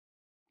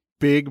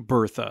Big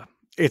Bertha.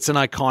 It's an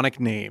iconic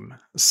name.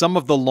 Some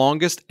of the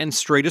longest and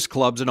straightest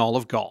clubs in all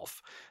of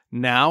golf.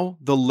 Now,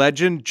 the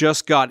legend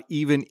just got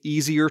even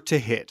easier to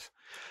hit.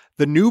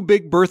 The new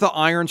Big Bertha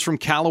irons from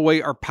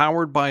Callaway are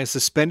powered by a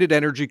suspended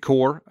energy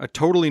core, a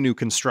totally new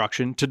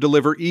construction, to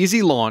deliver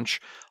easy launch,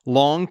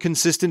 long,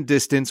 consistent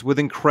distance with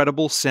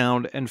incredible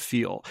sound and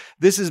feel.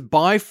 This is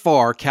by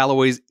far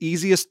Callaway's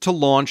easiest to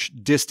launch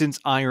distance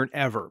iron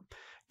ever.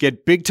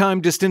 Get big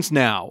time distance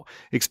now.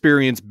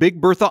 Experience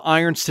Big Bertha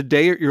irons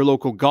today at your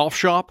local golf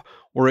shop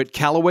or at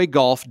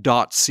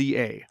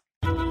callawaygolf.ca.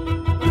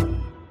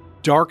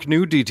 Dark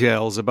new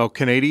details about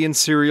Canadian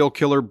serial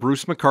killer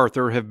Bruce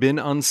McArthur have been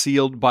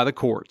unsealed by the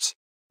courts.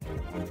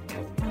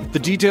 The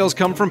details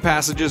come from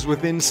passages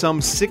within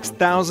some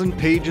 6,000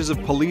 pages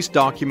of police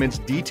documents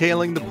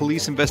detailing the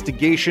police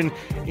investigation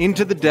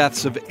into the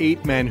deaths of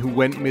 8 men who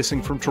went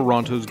missing from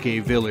Toronto's gay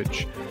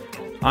village.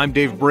 I'm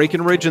Dave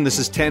Breckenridge, and this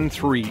is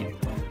 10-3.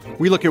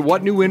 We look at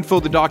what new info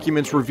the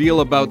documents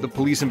reveal about the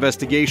police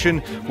investigation,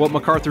 what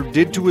McArthur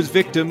did to his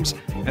victims,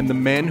 and the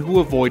men who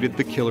avoided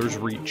the killer's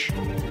reach.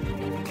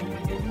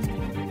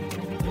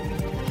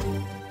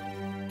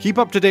 Keep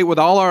up to date with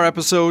all our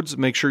episodes.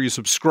 Make sure you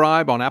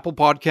subscribe on Apple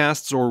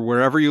Podcasts or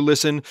wherever you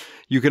listen.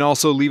 You can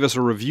also leave us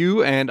a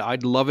review, and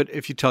I'd love it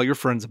if you tell your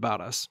friends about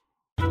us.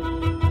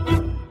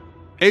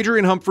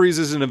 Adrian Humphreys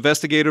is an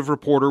investigative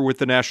reporter with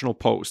the National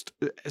Post.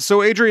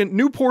 So, Adrian,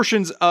 new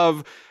portions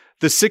of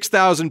the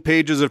 6,000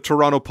 pages of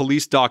Toronto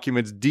police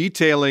documents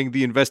detailing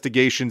the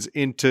investigations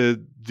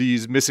into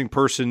these missing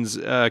persons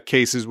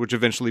cases, which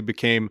eventually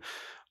became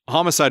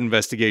homicide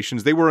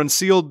investigations. They were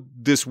unsealed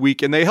this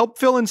week, and they help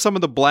fill in some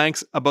of the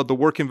blanks about the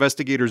work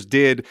investigators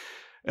did,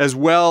 as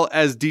well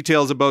as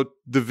details about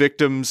the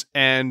victims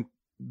and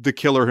the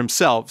killer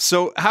himself.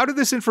 So how did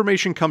this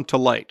information come to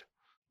light?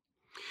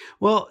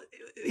 Well,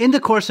 in the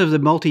course of the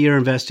multi-year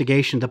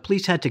investigation, the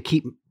police had to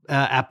keep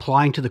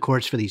applying to the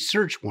courts for these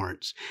search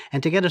warrants.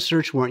 And to get a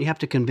search warrant, you have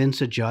to convince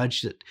a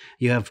judge that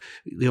you have,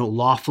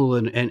 lawful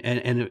and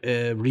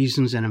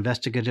reasons and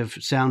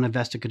sound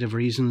investigative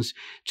reasons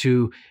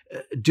to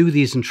do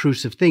these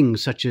intrusive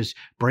things, such as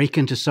break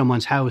into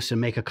someone's house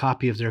and make a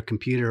copy of their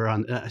computer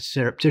on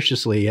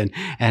surreptitiously,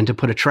 and to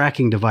put a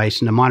tracking device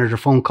and to monitor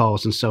phone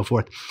calls and so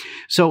forth.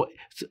 So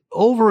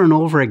over and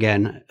over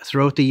again,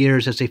 throughout the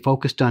years, as they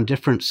focused on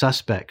different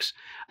suspects,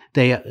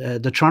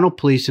 the Toronto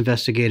police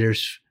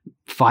investigators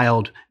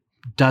filed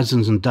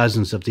dozens and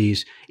dozens of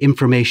these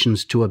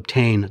informations to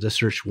obtain the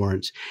search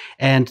warrants,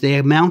 and they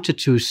amounted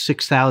to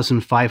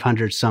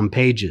 6,500 some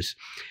pages.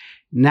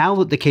 Now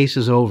that the case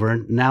is over,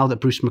 now that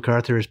Bruce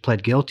McArthur has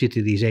pled guilty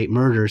to these 8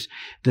 murders,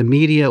 the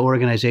media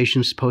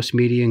organizations, Post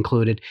Media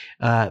included,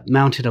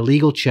 mounted a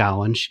legal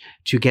challenge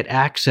to get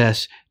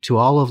access to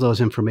all of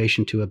those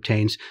information to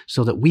obtain,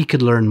 so that we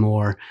could learn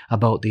more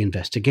about the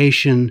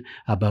investigation,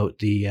 about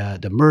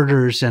the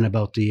murders, and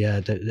about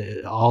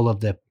all of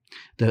the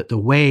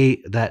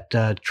way that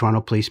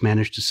Toronto police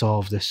managed to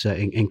solve this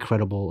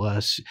incredible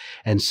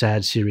and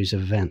sad series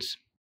of events.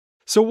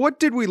 So what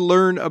did we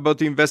learn about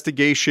the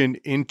investigation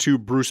into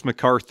Bruce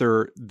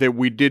McArthur that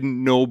we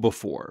didn't know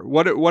before?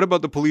 What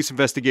about the police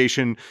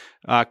investigation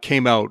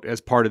came out as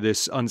part of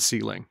this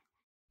unsealing?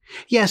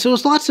 Yeah, so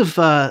it's lots of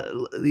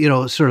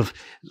sort of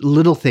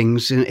little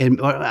things,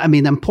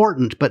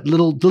 important, but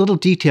little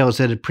details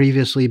that had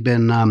previously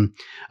been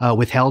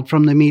withheld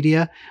from the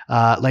media.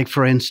 Like,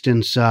 for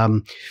instance,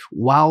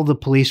 while the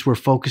police were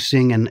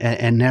focusing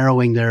and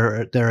narrowing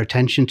their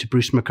attention to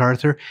Bruce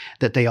McArthur,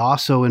 that they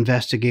also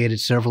investigated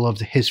several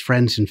of his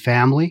friends and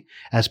family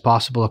as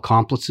possible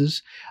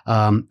accomplices.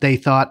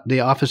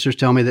 The officers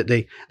tell me that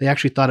they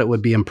actually thought it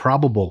would be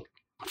improbable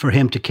for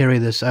him to carry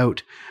this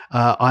out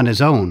on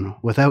his own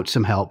without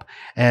some help.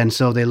 And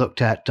so they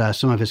looked at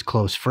some of his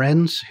close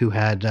friends who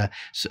had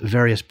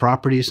various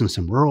properties and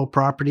some rural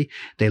property.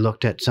 They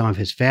looked at some of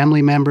his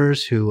family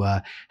members who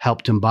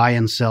helped him buy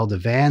and sell the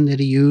van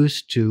that he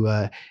used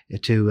to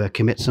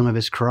commit some of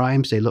his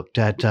crimes. They looked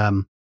at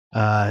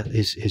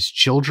his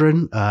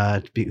children,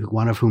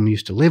 one of whom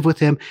used to live with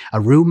him, a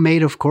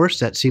roommate, of course.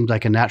 That seemed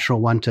like a natural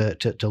one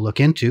to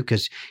look into,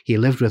 because he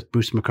lived with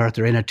Bruce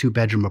McArthur in a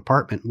 2-bedroom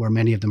apartment where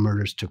many of the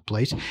murders took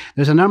place.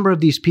 There's a number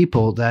of these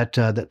people that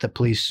the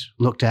police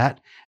looked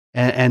at,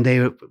 and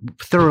they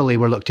thoroughly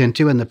were looked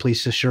into, and the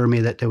police assure me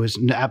that there was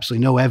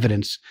absolutely no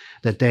evidence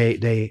that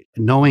they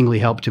knowingly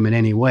helped him in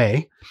any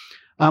way.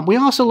 We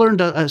also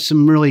learned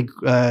some really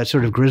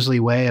sort of grisly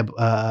way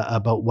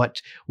about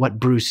what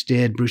Bruce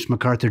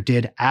McArthur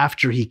did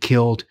after he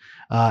killed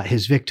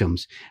his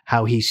victims,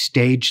 how he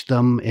staged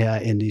them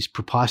in these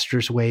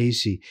preposterous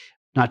ways.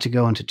 Not to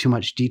go into too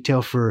much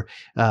detail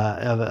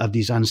of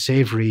these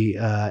unsavory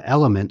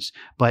elements,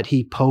 but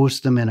he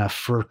posed them in a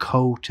fur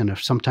coat and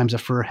sometimes a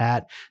fur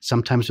hat,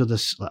 sometimes with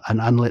an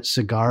unlit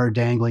cigar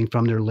dangling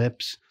from their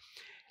lips.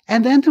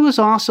 And then there was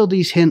also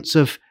these hints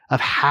of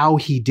how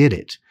he did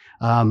it.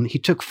 He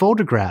took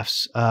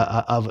photographs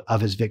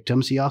of his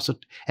victims. He also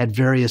at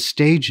various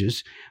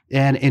stages,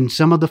 and in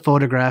some of the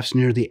photographs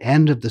near the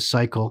end of the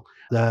cycle,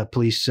 the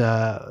police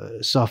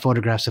saw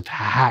photographs of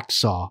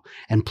hacksaw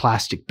and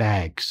plastic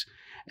bags.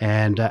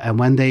 And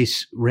when they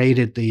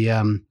raided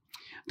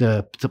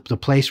the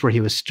place where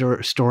he was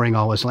storing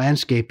all his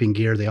landscaping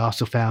gear, they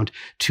also found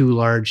 2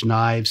 large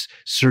knives,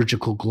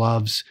 surgical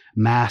gloves,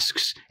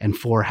 masks, and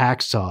 4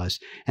 hacksaws.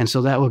 And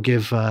so that will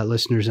give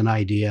listeners an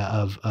idea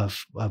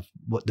of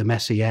what the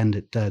messy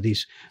end that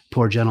these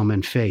poor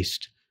gentlemen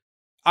faced.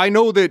 I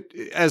know that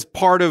as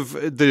part of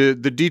the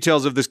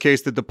details of this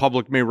case that the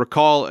public may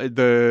recall,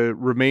 the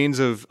remains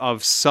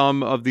of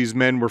some of these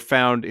men were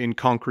found in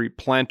concrete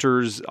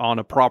planters on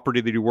a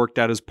property that he worked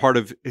at as part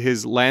of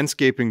his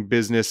landscaping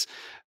business.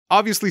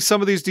 Obviously,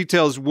 some of these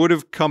details would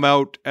have come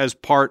out as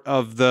part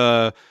of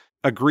the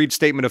agreed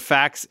statement of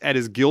facts at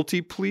his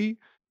guilty plea.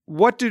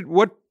 What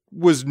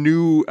was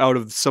new out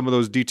of some of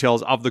those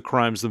details of the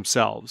crimes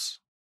themselves?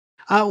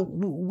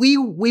 We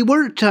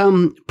weren't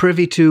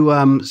privy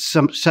to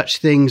some such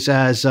things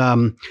as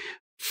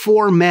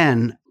 4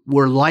 men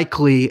were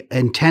likely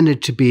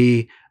intended to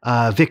be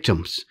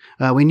victims.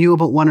 We knew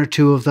about 1 or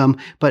 2 of them,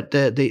 but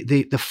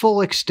the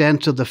full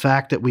extent of the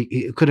fact that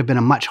it could have been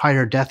a much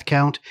higher death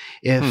count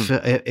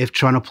if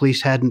Toronto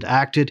police hadn't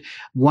acted.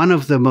 One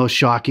of the most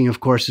shocking, of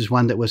course, is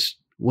one that was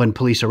when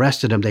police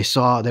arrested him.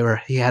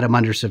 He had him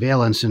under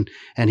surveillance, and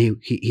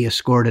he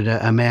escorted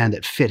a man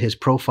that fit his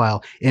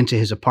profile into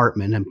his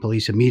apartment, and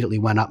police immediately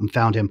went up and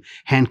found him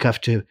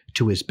handcuffed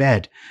to his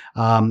bed.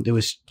 There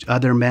was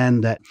other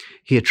men that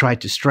he had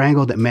tried to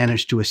strangle that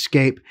managed to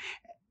escape.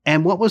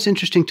 And what was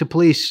interesting to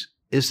police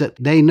is that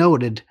they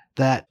noted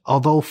that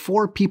although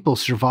 4 people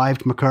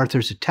survived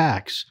MacArthur's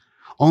attacks,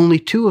 only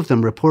 2 of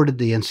them reported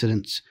the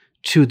incidents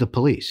to the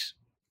police.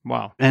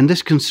 Wow. And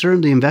this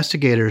concerned the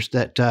investigators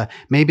that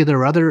maybe there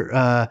are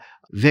other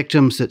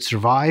victims that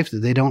survived that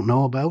they don't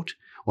know about,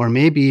 or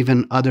maybe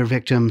even other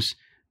victims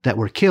that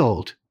were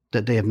killed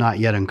that they have not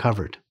yet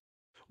uncovered.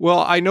 Well,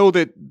 I know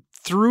that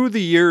through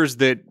the years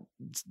that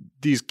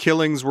these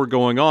killings were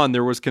going on,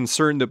 there was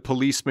concern that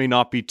police may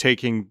not be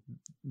taking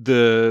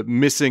the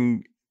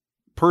missing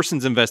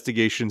persons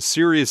investigation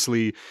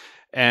seriously.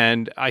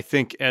 And I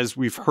think, as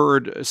we've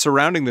heard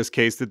surrounding this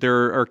case, that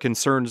there are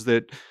concerns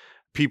that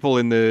people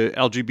in the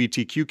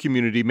LGBTQ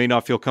community may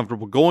not feel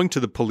comfortable going to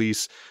the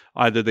police.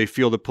 Either they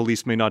feel the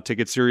police may not take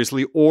it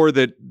seriously, or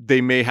that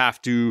they may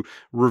have to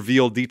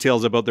reveal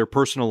details about their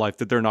personal life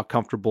that they're not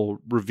comfortable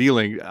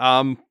revealing.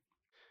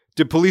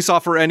 Did police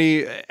offer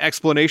any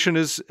explanation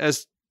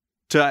as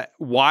to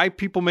why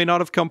people may not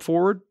have come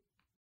forward?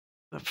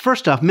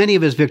 First off, many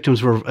of his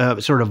victims were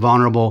sort of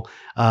vulnerable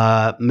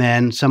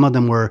men. Some of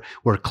them were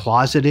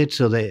closeted,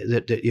 so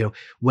that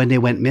when they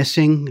went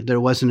missing, there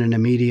wasn't an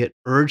immediate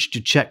urge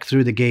to check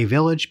through the gay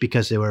village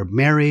because they were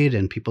married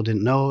and people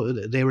didn't know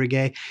they were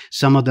gay.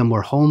 Some of them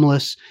were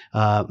homeless.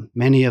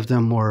 Many of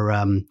them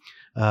were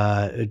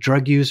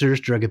drug users,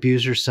 drug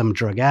abusers, some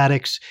drug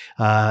addicts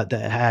that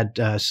had.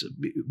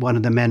 One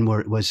of the men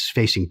was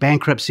facing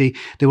bankruptcy.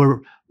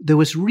 There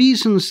was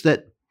reasons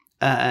that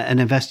an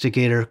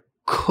investigator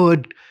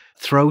could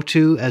throw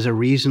to as a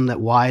reason that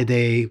why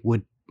they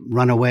would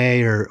run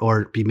away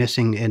or be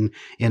missing in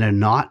a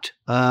not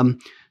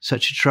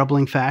such a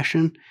troubling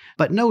fashion.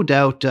 But no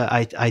doubt,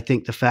 I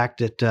think the fact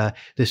that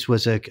this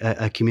was a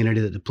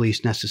community that the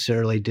police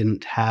necessarily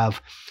didn't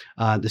have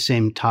the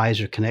same ties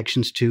or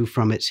connections to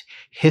from its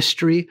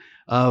history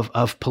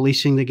of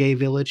policing the gay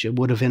village, it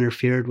would have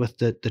interfered with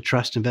the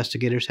trust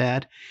investigators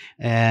had.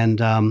 And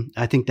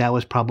I think that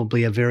was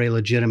probably a very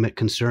legitimate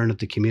concern of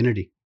the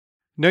community.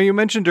 Now, you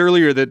mentioned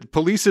earlier that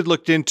police had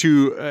looked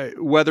into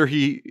whether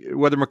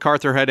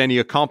MacArthur had any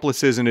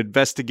accomplices and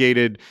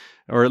investigated,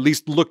 or at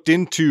least looked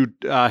into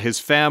his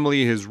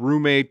family, his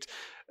roommate,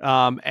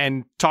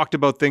 and talked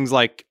about things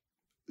like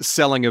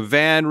selling a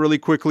van really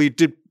quickly.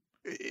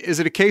 Is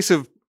it a case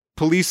of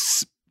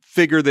police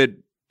figure that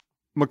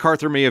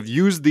MacArthur may have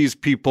used these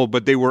people,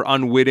 but they were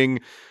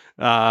unwitting,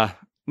 not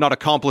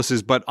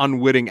accomplices, but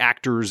unwitting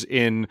actors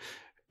in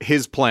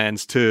his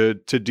plans to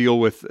deal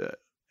with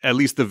at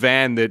least the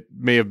van that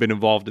may have been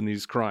involved in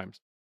these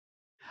crimes?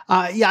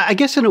 Yeah, I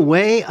guess in a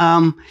way,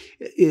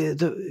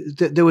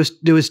 there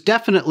was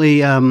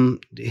definitely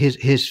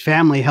his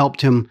family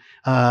helped him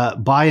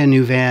buy a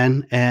new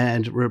van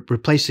and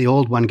replace the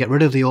old one, get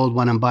rid of the old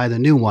one, and buy the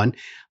new one.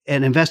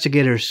 And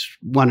investigators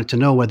wanted to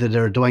know whether they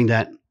were doing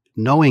that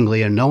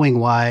knowingly, or knowing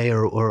why,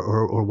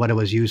 or what it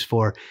was used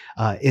for,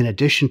 in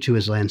addition to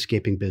his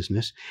landscaping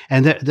business.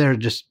 And they're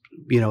just,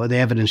 the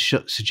evidence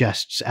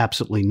suggests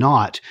absolutely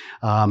not.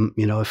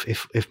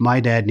 If my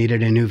dad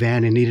needed a new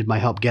van and needed my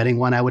help getting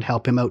one, I would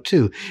help him out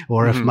too.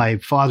 Or if my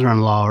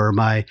father-in-law or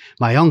my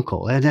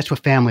uncle, and that's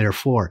what family are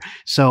for.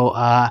 So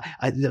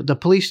the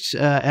police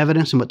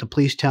evidence and what the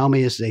police tell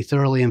me is they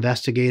thoroughly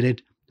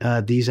investigated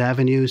these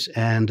avenues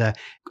and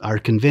are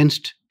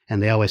convinced.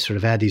 And they always sort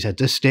of add these at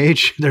this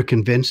stage. They're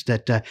convinced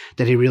that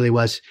he really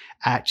was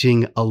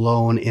acting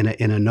alone in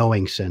a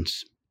knowing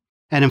sense.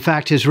 And in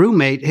fact, his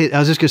roommate,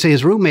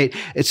 his roommate,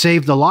 it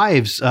saved the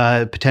lives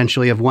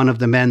potentially of one of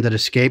the men that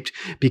escaped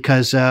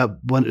because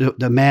one of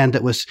the men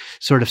that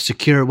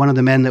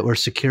were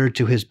secured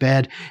to his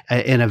bed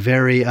in a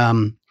very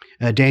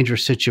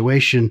dangerous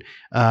situation,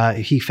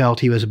 he felt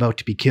he was about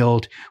to be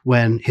killed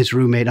when his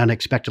roommate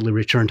unexpectedly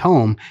returned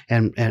home,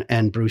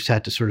 and Bruce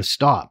had to sort of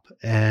stop.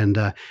 And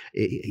I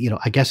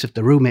guess if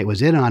the roommate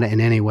was in on it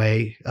in any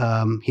way,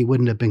 he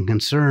wouldn't have been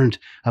concerned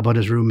about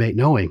his roommate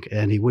knowing,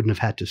 and he wouldn't have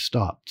had to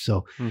stop.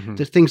 So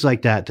there's things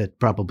like that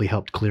probably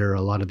helped clear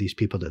a lot of these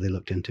people that they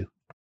looked into.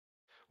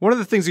 One of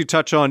the things you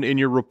touch on in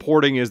your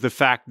reporting is the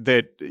fact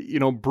that,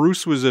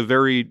 Bruce was a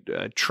very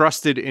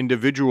trusted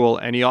individual,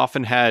 and he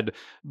often had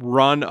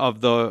run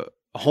of the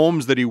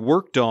homes that he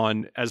worked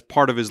on as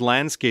part of his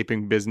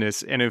landscaping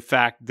business. And in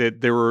fact,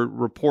 that there were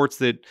reports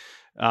that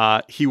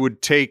he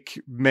would take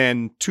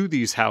men to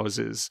these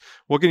houses.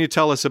 What can you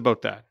tell us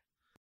about that?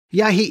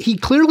 Yeah, he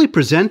clearly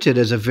presented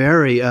as a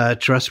very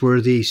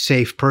trustworthy,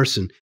 safe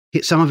person.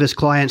 Some of his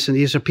clients, and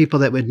these are people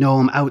that would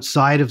know him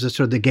outside of the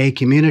sort of the gay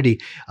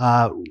community,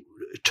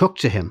 took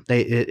to him.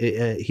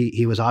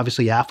 He was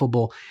obviously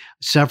affable.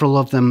 Several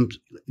of them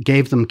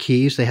gave them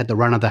keys. They had the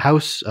run of the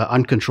house,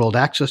 uncontrolled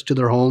access to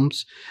their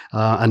homes.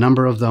 A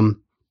number of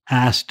them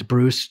asked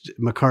Bruce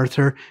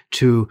McArthur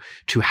to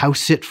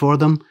house sit for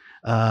them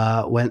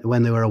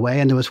when they were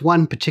away. And there was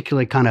one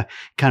particularly kind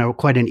of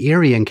quite an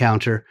eerie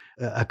encounter.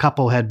 A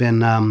couple had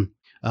been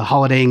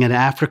holidaying in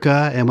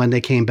Africa, and when they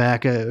came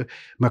back,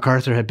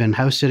 McArthur had been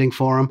house sitting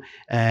for him,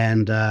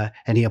 and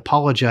he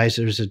apologized.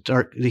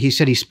 He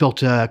said he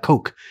spilt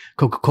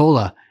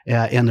Coca-Cola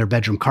in their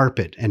bedroom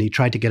carpet, and he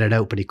tried to get it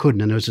out, but he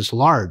couldn't. And there was this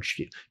large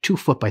 2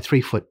 foot by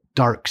 3 foot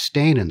dark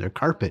stain in their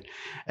carpet,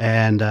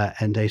 and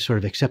they sort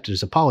of accepted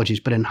his apologies.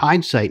 But in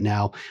hindsight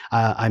now,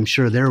 I'm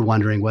sure they're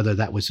wondering whether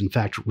that was in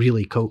fact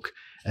really Coke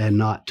and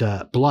not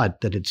blood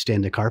that had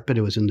stained the carpet.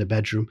 It was in the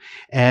bedroom.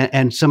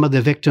 And some of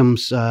the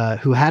victims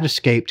who had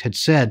escaped had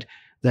said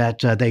that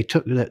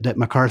that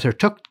McArthur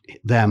took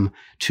them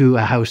to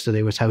a house that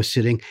they was house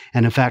sitting.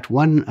 And in fact,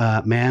 one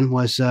man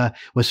was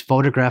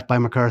photographed by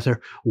McArthur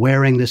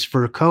wearing this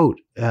fur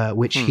coat,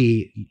 which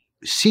he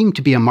seemed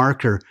to be a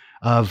marker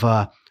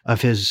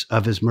of his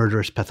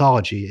murderous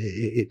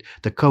pathology.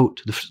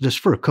 This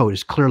fur coat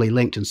is clearly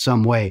linked in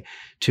some way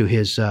to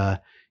his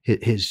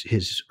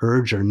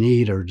urge or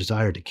need or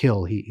desire to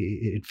kill.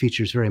 It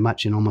features very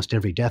much in almost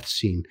every death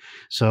scene.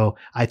 So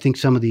I think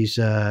some of these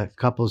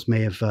couples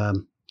may have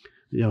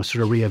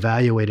sort of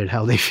reevaluated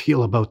how they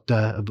feel about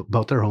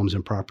their homes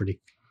and property.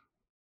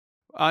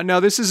 Now,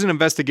 this is an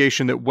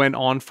investigation that went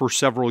on for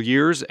several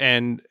years,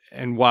 and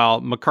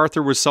while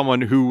McArthur was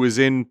someone who was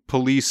in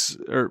police,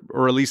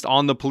 or at least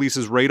on the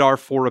police's radar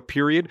for a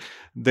period,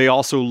 they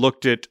also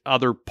looked at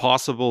other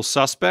possible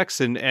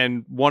suspects,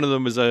 and one of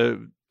them is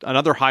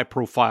another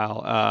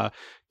high-profile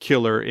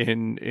killer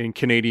in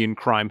Canadian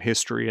crime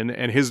history,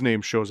 and his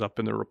name shows up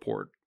in the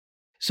report.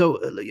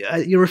 So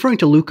you're referring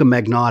to Luca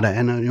Magnotta,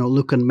 and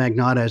Luca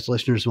Magnotta, as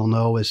listeners will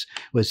know,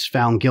 was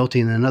found guilty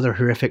in another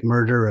horrific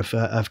murder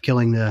of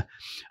killing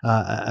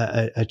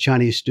a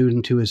Chinese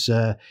student who was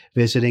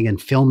visiting and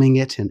filming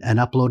it and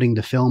uploading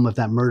the film of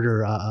that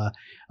murder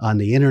on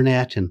the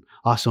internet, and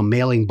also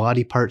mailing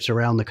body parts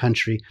around the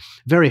country.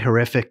 Very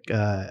horrific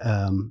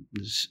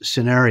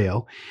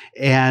scenario.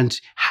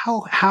 And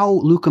how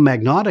Luca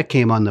Magnotta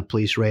came on the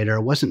police radar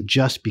wasn't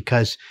just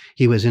because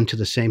he was into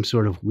the same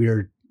sort of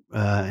weird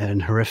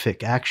and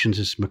horrific actions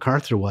as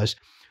McArthur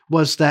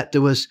was that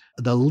there was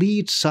the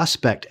lead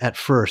suspect at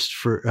first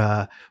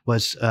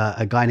was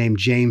a guy named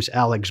James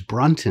Alex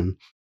Brunton,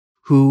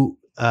 who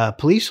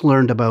police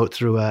learned about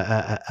through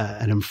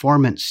an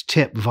informant's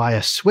tip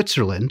via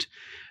Switzerland.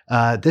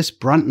 This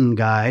Brunton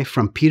guy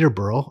from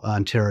Peterborough,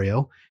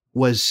 Ontario,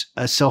 was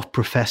a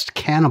self-professed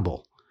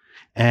cannibal.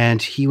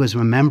 And he was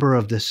a member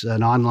of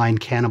an online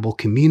cannibal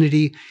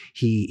community.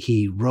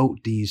 He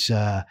wrote these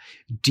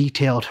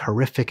detailed,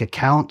 horrific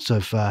accounts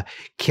of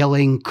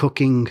killing,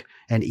 cooking,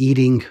 and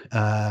eating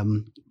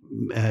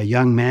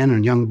young men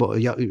and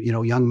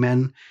young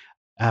men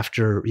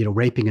after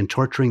raping and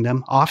torturing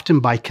them, often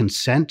by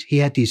consent. He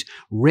had these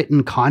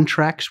written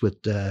contracts with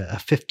a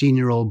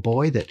 15-year-old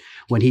boy that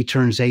when he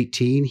turns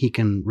 18, he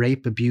can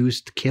rape,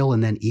 abuse, kill,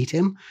 and then eat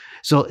him.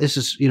 So this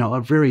is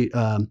a very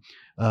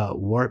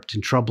warped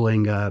and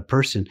troubling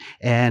person.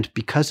 And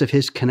because of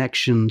his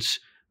connections,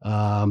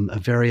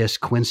 various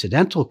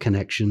coincidental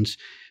connections,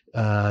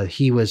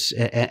 he was,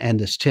 and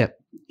this tip,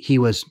 he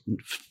was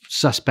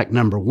suspect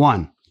number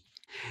one.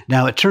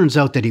 Now, it turns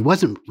out that he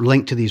wasn't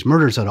linked to these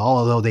murders at all,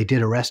 although they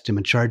did arrest him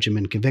and charge him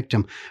and convict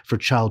him for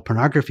child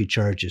pornography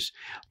charges.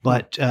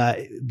 But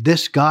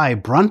this guy,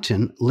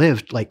 Brunton,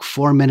 lived like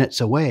 4 minutes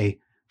away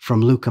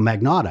from Luca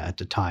Magnotta at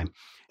the time.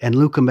 And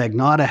Luca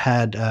Magnotta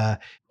had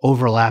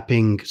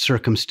overlapping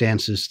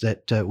circumstances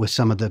that with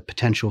some of the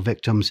potential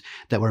victims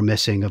that were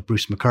missing of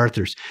Bruce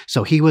McArthur's.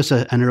 So he was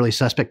an early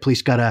suspect.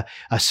 Police got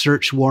a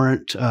search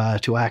warrant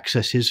to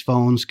access his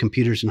phones,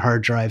 computers, and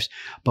hard drives.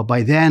 But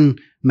by then,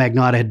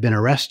 Magnotta had been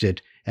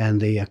arrested,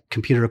 and the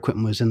computer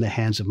equipment was in the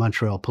hands of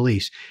Montreal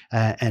police.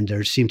 And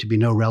there seemed to be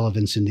no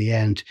relevance in the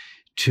end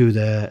to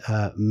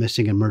the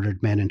missing and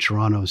murdered men in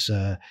Toronto's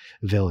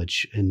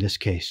village in this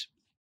case.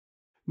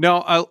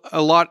 Now,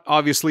 a lot,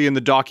 obviously, in the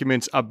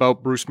documents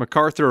about Bruce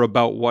McArthur,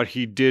 about what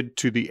he did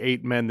to the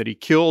 8 men that he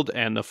killed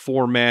and the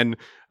 4 men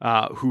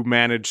who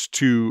managed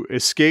to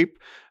escape.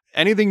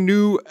 Anything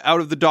new out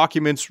of the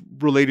documents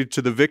related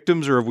to the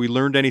victims, or have we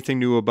learned anything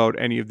new about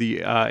any of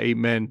the 8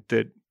 men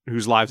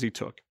whose lives he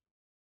took?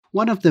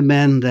 One of the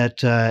men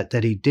that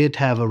he did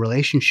have a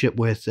relationship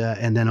with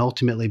and then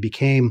ultimately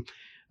became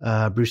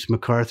Bruce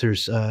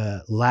McArthur's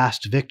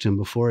last victim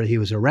before he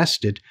was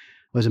arrested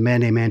was a man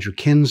named Andrew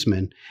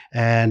Kinsman.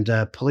 And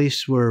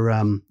police were,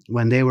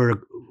 when they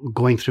were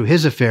going through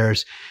his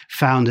affairs,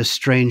 found a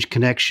strange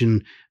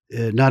connection,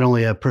 not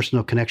only a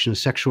personal connection, a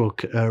sexual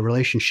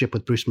relationship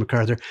with Bruce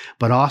McArthur,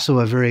 but also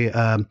a very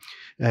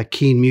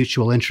keen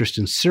mutual interest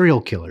in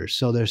serial killers.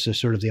 So there's a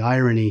sort of the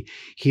irony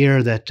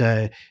here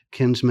that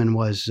Kinsman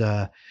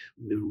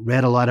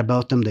read a lot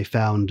about them. They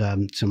found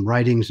some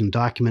writings and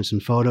documents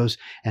and photos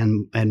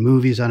and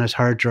movies on his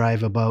hard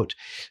drive about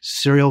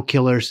serial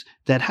killers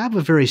that have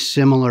a very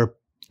similar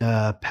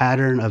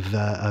pattern of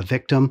a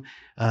victim,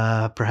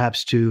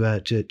 perhaps to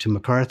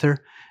McArthur.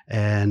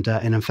 And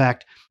in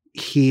fact,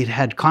 he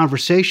had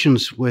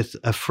conversations with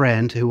a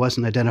friend who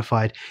wasn't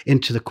identified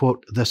into the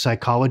quote, the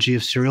psychology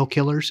of serial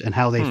killers and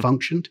how they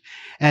functioned.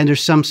 And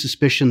there's some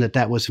suspicion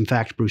that was in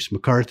fact Bruce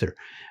McArthur.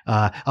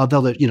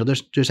 Although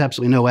there's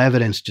absolutely no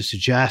evidence to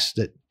suggest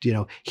that,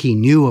 he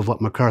knew of what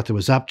McArthur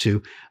was up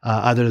to,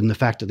 other than the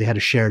fact that they had a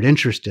shared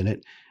interest in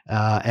it.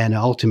 And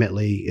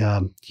ultimately,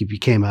 he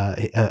became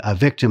a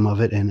victim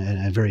of it and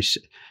a very,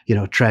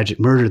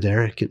 tragic murder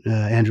there.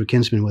 Andrew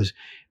Kinsman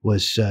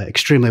was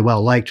extremely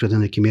well liked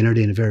within the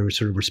community and a very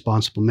sort of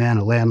responsible man,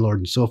 a landlord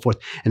and so forth,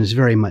 and is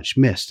very much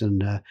missed.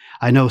 And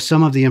I know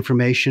some of the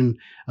information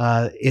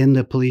in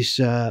the police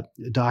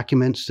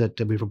documents that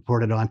we've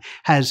reported on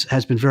has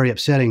been very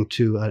upsetting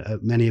to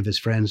many of his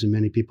friends and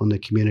many people in the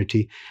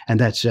community. And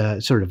that's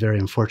sort of very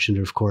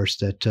unfortunate, of course,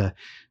 that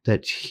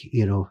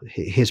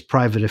his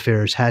private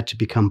affairs had to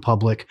become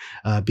public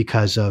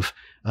because of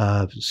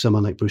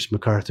someone like Bruce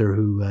McArthur,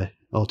 who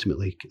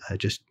ultimately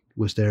just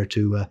was there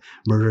to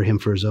murder him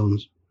for his own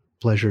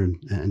pleasure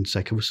and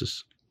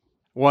psychosis.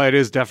 Well, it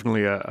is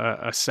definitely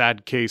a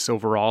sad case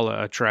overall,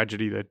 a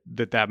tragedy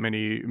that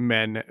many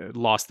men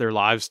lost their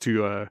lives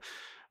to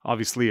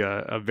obviously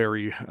a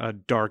very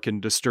dark and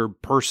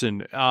disturbed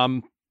person.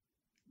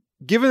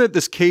 Given that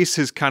this case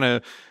has kind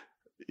of,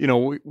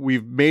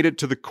 we've made it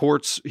to the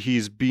courts,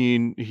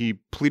 he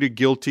pleaded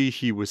guilty,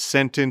 he was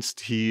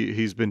sentenced,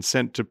 he's been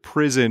sent to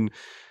prison.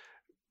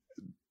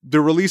 The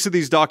release of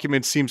these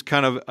documents seems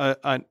kind of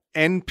an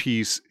end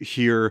piece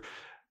here.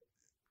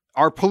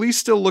 Are police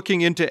still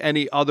looking into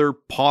any other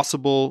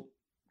possible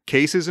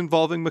cases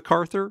involving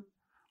McArthur?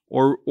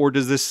 Or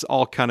does this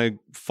all kind of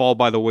fall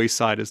by the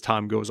wayside as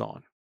time goes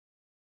on?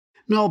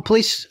 No,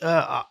 police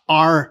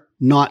are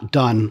not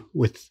done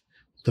with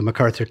the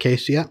McArthur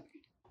case yet.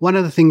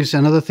 Another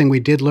thing we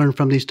did learn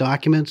from these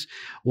documents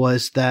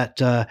was that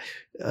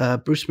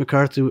Bruce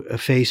McArthur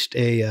faced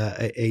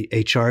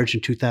a charge in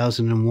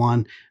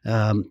 2001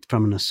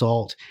 from an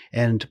assault,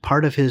 and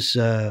part of his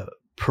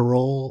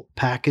parole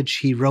package,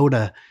 he wrote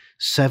a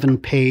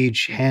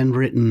 7-page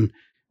handwritten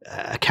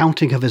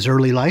accounting of his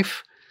early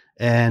life,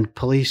 and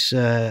police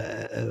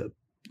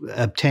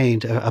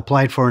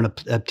applied for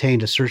and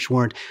obtained a search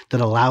warrant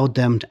that allowed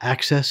them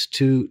access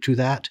to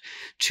that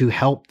to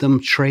help them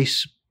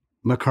trace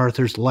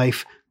McArthur's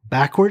life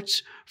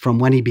backwards from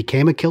when he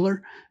became a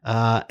killer.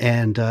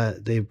 And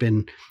they've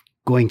been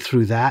going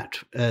through that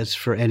as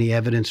for any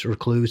evidence or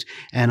clues.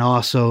 And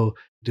also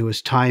there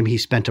was time he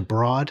spent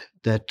abroad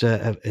that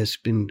has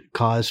been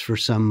cause for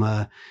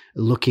some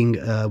looking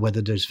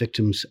whether there's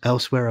victims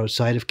elsewhere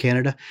outside of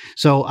Canada.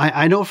 So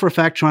I know for a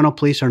fact Toronto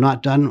police are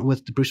not done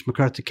with the Bruce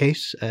McArthur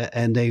case,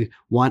 and they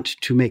want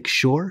to make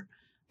sure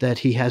that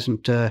he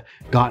hasn't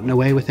gotten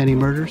away with any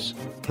murders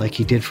like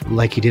he did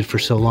for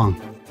so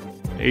long.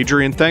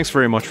 Adrian, thanks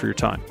very much for your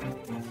time.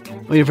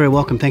 Well, you're very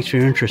welcome. Thanks for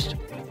your interest.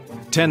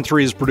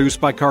 10-3 is produced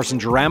by Carson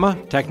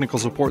Jarama. Technical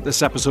support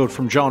this episode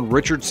from John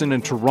Richardson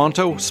in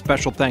Toronto.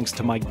 Special thanks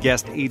to my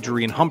guest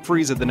Adrian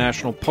Humphreys at the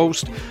National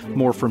Post.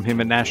 More from him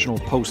at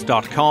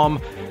nationalpost.com.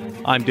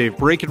 I'm Dave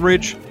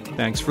Breckenridge.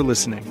 Thanks for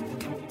listening.